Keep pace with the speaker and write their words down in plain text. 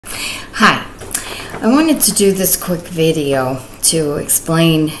Hi, I wanted to do this quick video to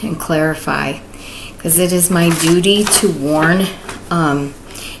explain and clarify, because it is my duty to warn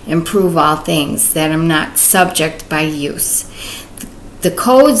and prove all things, that I'm not subject by use. The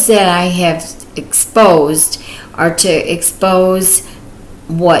codes that I have exposed are to expose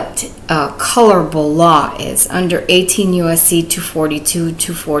what colorable law is under 18 U.S.C. 242,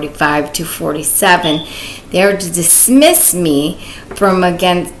 245, 247. They are to dismiss me from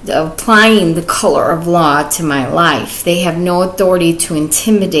applying the color of law to my life. They have no authority to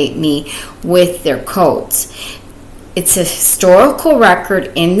intimidate me with their codes. It's a historical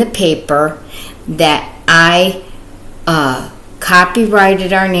record in the paper that I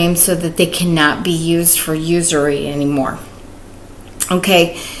copyrighted our name so that they cannot be used for usury anymore.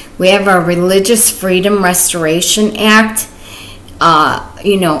 Okay, we have our Religious Freedom Restoration Act.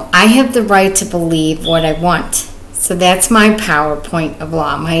 I have the right to believe what I want. So that's my PowerPoint of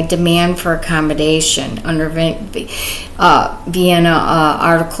law, my demand for accommodation under Vienna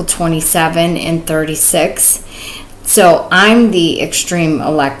Article 27 and 36. So I'm the extreme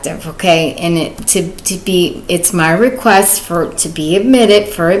elective, okay? And it's my request to be admitted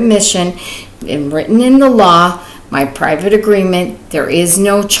for admission and written in the law. My private agreement, there is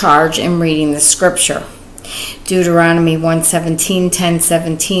no charge in reading the scripture. Deuteronomy 1:17,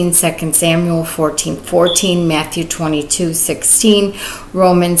 10:17, 2 Samuel 14:14, Matthew 22:16,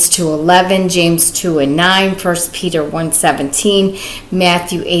 Romans 2:11, James 2:9, 1 Peter 1:17,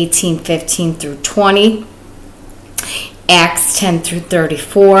 Matthew 18:15 through 20, Acts 10 through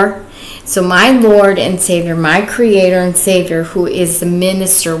 34. So my Lord and Savior, my Creator and Savior, who is the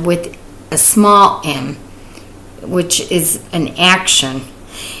minister with a small m, which is an action,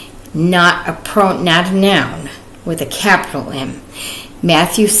 not a noun, with a capital M.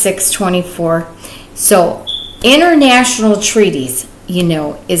 Matthew 6:24. So international treaties,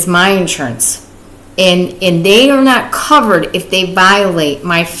 is my insurance. And they are not covered if they violate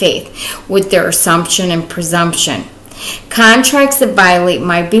my faith with their assumption and presumption. Contracts that violate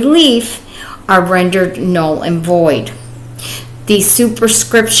my belief are rendered null and void. The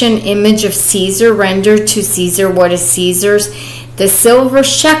superscription image of Caesar, rendered to Caesar what is Caesar's. The silver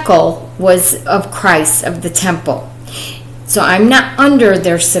shekel was of Christ of the temple. So I'm not under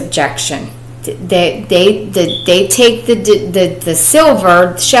their subjection. They take the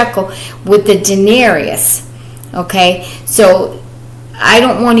silver shekel with the denarius. Okay, so I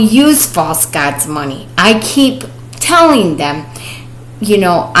don't want to use false gods' money. I keep telling them,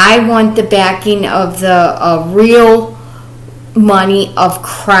 I want the backing of the real money of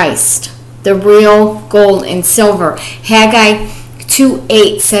Christ, the real gold and silver. Haggai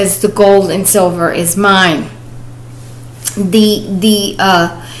 2:8 says the gold and silver is mine. The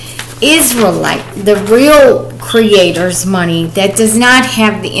Israelite, the real creator's money that does not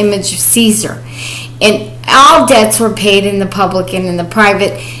have the image of Caesar. And all debts were paid in the public and in the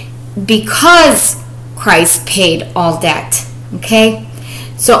private because Christ paid all debt. Okay?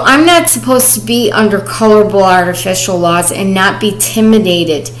 So I'm not supposed to be under colorable artificial laws and not be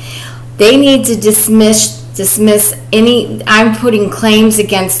intimidated. They need to dismiss any. I'm putting claims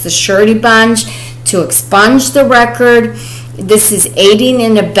against the surety bond to expunge the record. This is aiding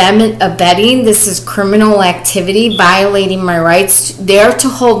and abetting. This is criminal activity, violating my rights. They're to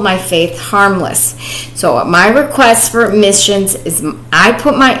hold my faith harmless. So my request for admissions is I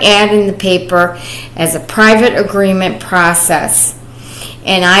put my ad in the paper as a private agreement process.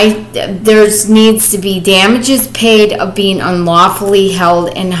 And there needs to be damages paid of being unlawfully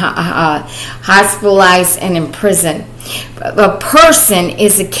held and hospitalized and imprisoned. A person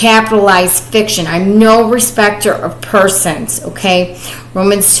is a capitalized fiction. I'm no respecter of persons, okay?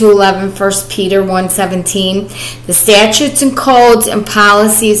 Romans 2:11, 1 Peter 1:17. The statutes and codes and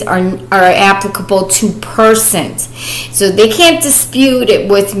policies are applicable to persons. So they can't dispute it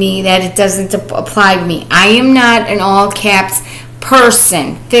with me that it doesn't apply to me. I am not an all caps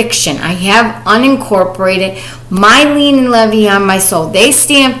person, fiction. I have unincorporated my lien and levy on my soul. They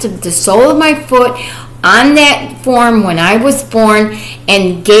stamped the sole of my foot on that form when I was born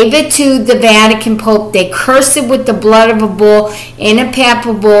and gave it to the Vatican Pope. They cursed it with the blood of a bull in a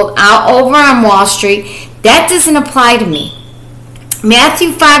papal bull out over on Wall Street. That doesn't apply to me.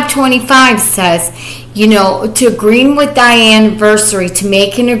 Matthew 5:25 says, to agree with thy anniversary, to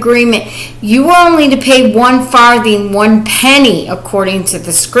make an agreement, you are only to pay 1 farthing, 1 penny, according to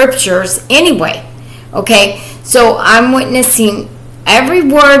the scriptures anyway. Okay, so I'm witnessing every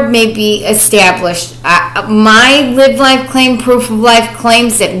word may be established. My live life claim, proof of life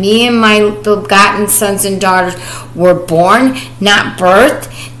claims that me and my begotten sons and daughters were born, not birthed.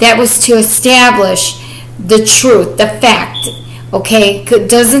 That was to establish the truth, the fact. Okay,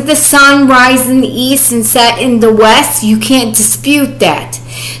 doesn't the sun rise in the east and set in the west? You can't dispute that.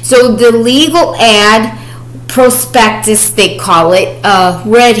 So the legal ad prospectus, they call it,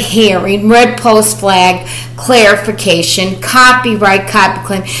 red herring, red post flag, clarification, copyright, copy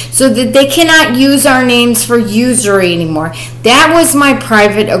claim, so that they cannot use our names for usury anymore. That was my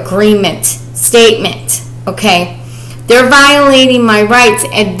private agreement statement, okay? They're violating my rights,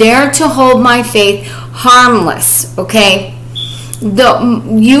 and they're to hold my faith harmless, okay?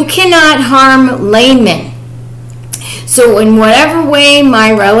 You cannot harm laymen. So in whatever way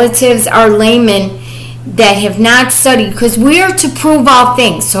my relatives are laymen that have not studied, because we are to prove all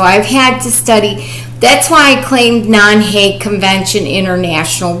things, so I've had to study. That's why I claimed non-Hague Convention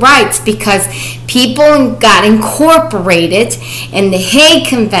international rights, because people got incorporated, and the Hague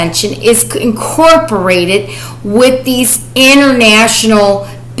Convention is incorporated with these international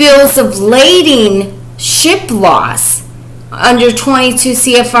bills of lading ship laws under 22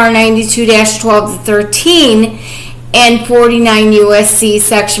 CFR 92-12-13 and 49 U.S.C.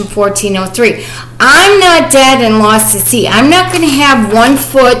 Section 1403. I'm not dead and lost at sea. I'm not going to have 1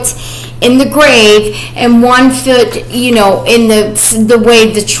 foot in the grave and 1 foot, in the way,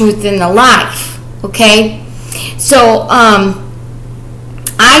 the truth, and the life. Okay? So,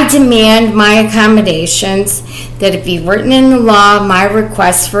 I demand my accommodations that it be written in the law, my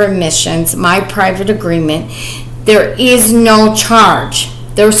request for admissions, my private agreement. There is no charge.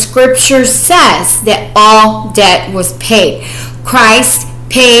 The scripture says that all debt was paid. Christ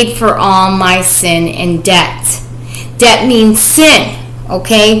paid for all my sin and debt. Debt means sin,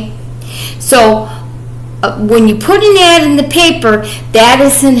 okay? So when you put an ad in the paper, that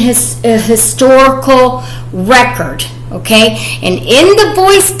is a historical record, okay? And in the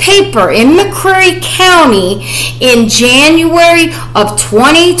Voice paper in McCreary County in January of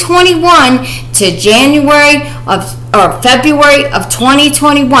 2021 to February of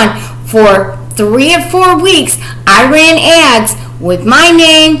 2021, for 3 or 4 weeks, I ran ads with my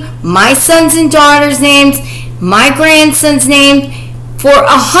name, my sons and daughters' names, my grandson's name, for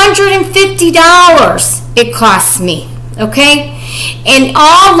 $150 it costs me, okay? And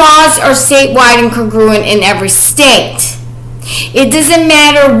all laws are statewide and congruent in every state. It doesn't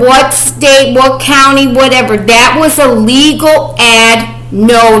matter what state, what county, whatever. That was a legal ad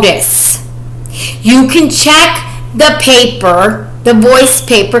notice. You can check the paper, the Voice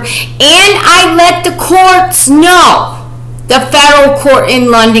paper, and I let the courts know. The federal court in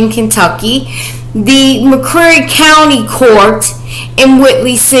London, Kentucky, the McCreary County Court in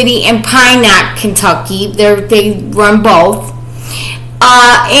Whitley City and Pine Knot, Kentucky, they run both,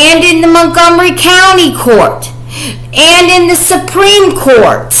 and in the Montgomery County Court, and in the Supreme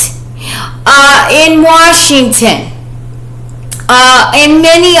Court in Washington, and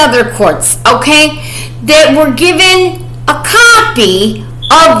many other courts, okay, that were given a copy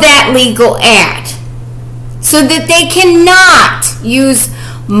of that legal ad, so that they cannot use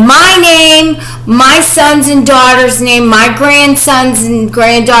my name, my sons and daughters' name, my grandsons and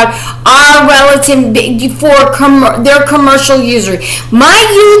granddaughter, our relative, for their commercial usury. My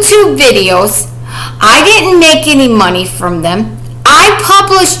YouTube videos, I didn't make any money from them. I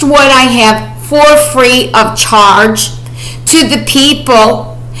published what I have for free of charge to the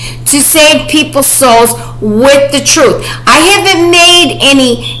people, to save people's souls with the truth. I haven't made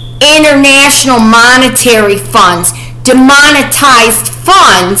any international monetary funds, demonetized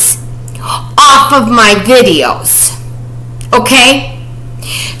funds off of my videos. Okay?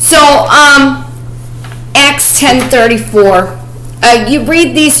 So, Acts 10:34. You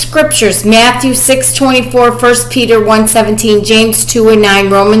read these scriptures: Matthew 6:24, 1 Peter 1:17, James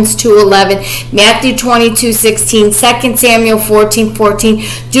 2:9, Romans 2:11, Matthew 22:16, 2 Samuel 14:14,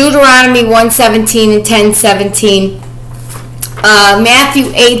 Deuteronomy 1:17 and 10:17,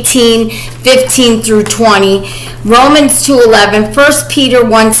 Matthew 18:15 through 20, Romans 2:11, 1 Peter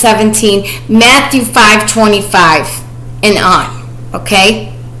 1:17, Matthew 5:25, and on. Okay?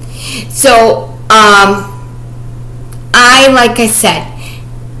 So, like I said,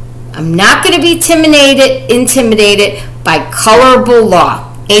 I'm not going to be intimidated by colorable law.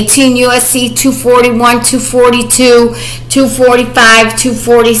 18 U.S.C. 241, 242, 245,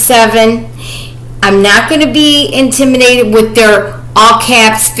 247. I'm not going to be intimidated with their all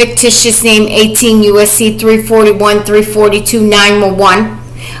caps fictitious name, 18 U.S.C. 341, 342, 911.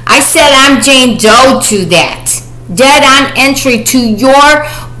 I said I'm Jane Doe to that. Dead on entry to your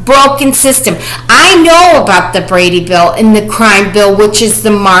broken system. I know about the Brady Bill and the crime bill, which is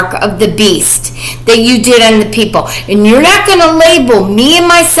the mark of the beast that you did on the people. And you're not going to label me and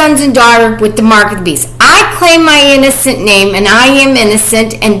my sons and daughter with the mark of the beast. I claim my innocent name, and I am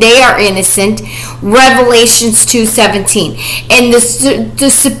innocent, and they are innocent. Revelations 2:17. And the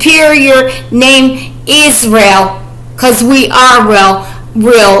superior name Israel, because we are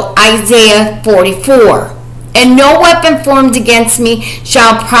real, Isaiah 44. And no weapon formed against me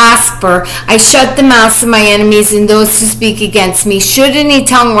shall prosper. I shut the mouths of my enemies, and those who speak against me. Should any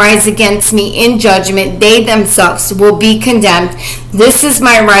tongue rise against me in judgment, they themselves will be condemned. This is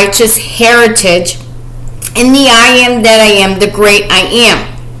my righteous heritage, and the I am that I am, the great I am.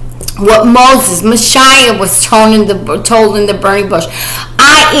 What Messiah was told in the burning bush.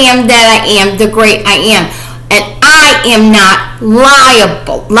 I am that I am, the great I am. And I am not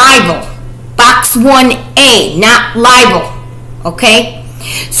liable. Box 1A, not liable. Okay?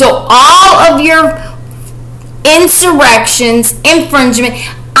 So all of your insurrections, infringement,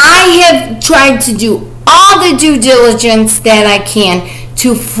 I have tried to do all the due diligence that I can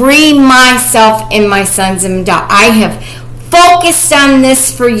to free myself and my sons and daughters. I have focused on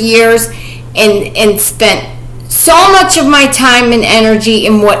this for years and spent so much of my time and energy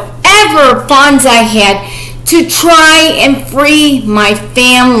in whatever funds I had to try and free my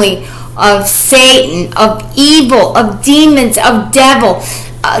family of Satan, of evil, of demons, of devil,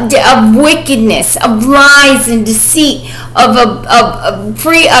 of wickedness, of lies and deceit, of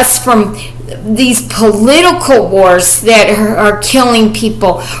free us from these political wars that are killing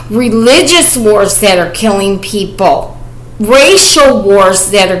people, religious wars that are killing people, racial wars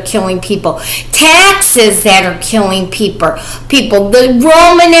that are killing people, taxes that are killing people, the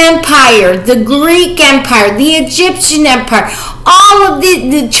Roman Empire, the Greek Empire, the Egyptian Empire, all of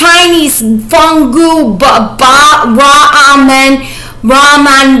the Chinese fungu,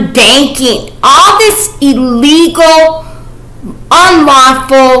 Raman banking, all this illegal,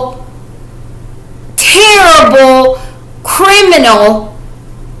 unlawful, terrible, criminal,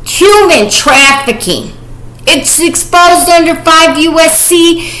 human trafficking. It's exposed under 5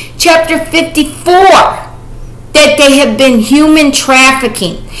 U.S.C. chapter 54 that they have been human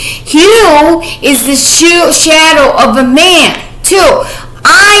trafficking. Hugh is the shadow of a man, too.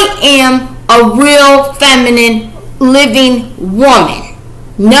 I am a real feminine living woman,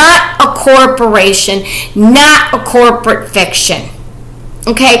 not a corporation, not a corporate fiction.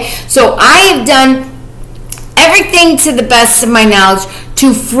 Okay, so I have done everything to the best of my knowledge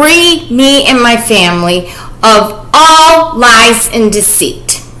to free me and my family of all lies and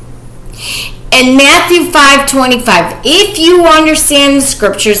deceit. In Matthew 5:25, if you understand the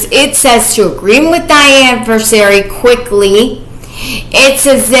scriptures, it says to agree with thy adversary quickly. It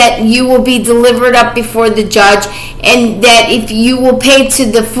says that you will be delivered up before the judge, and that if you will pay to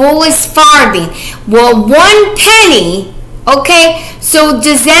the fullest farthing. Well, 1 penny. Okay, so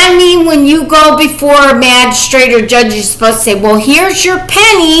does that mean when you go before a magistrate or judge, you're supposed to say, well, here's your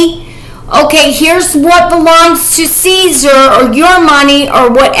penny. Okay, here's what belongs to Caesar, or your money, or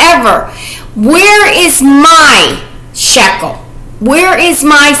whatever. Where is my shekel? Where is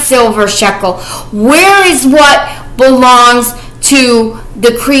my silver shekel? Where is what belongs to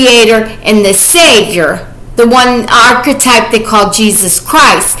the Creator and the Savior? The one archetype they call Jesus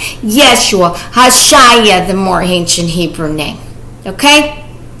Christ, Yeshua, Hashaya, the more ancient Hebrew name. Okay?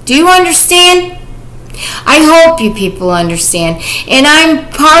 Do you understand? I hope you people understand. And I'm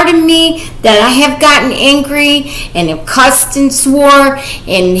part of me that I have gotten angry and have cussed and swore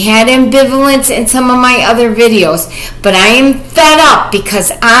and had ambivalence in some of my other videos. But I am fed up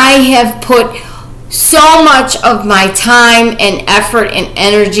because I have put so much of my time and effort and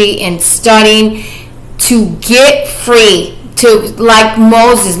energy in studying to get free, to, like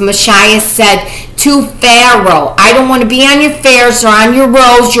Moses, Messiah said, to Pharaoh. I don't want to be on your fairs or on your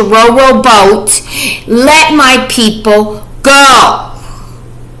rows, your row boat. Let my people go.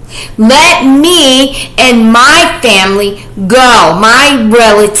 Let me and my family go. My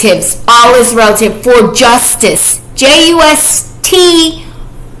relatives, all is relative, for justice. J-U-S-T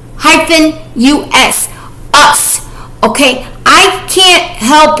 -U-S. Us. Okay? I can't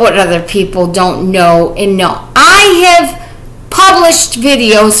help what other people don't know and know. I have published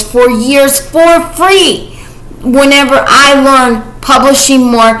videos for years for free whenever I learn publishing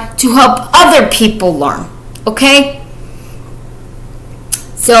more to help other people learn. Okay?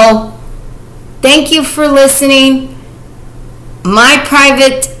 So, thank you for listening. My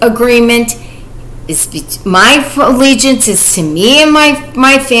private agreement is, my allegiance is to me and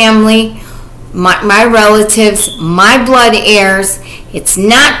my family, my relatives, my blood heirs. It's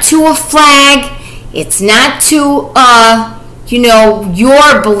not to a flag. It's not to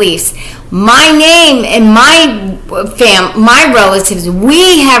your beliefs. My name and my relatives,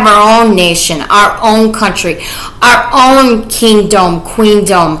 we have our own nation, our own country, our own kingdom,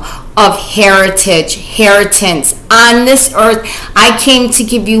 queendom of inheritance on this earth. I came to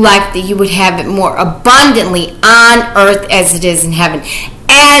give you life that you would have it more abundantly on earth as it is in heaven,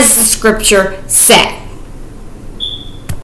 as the scripture said.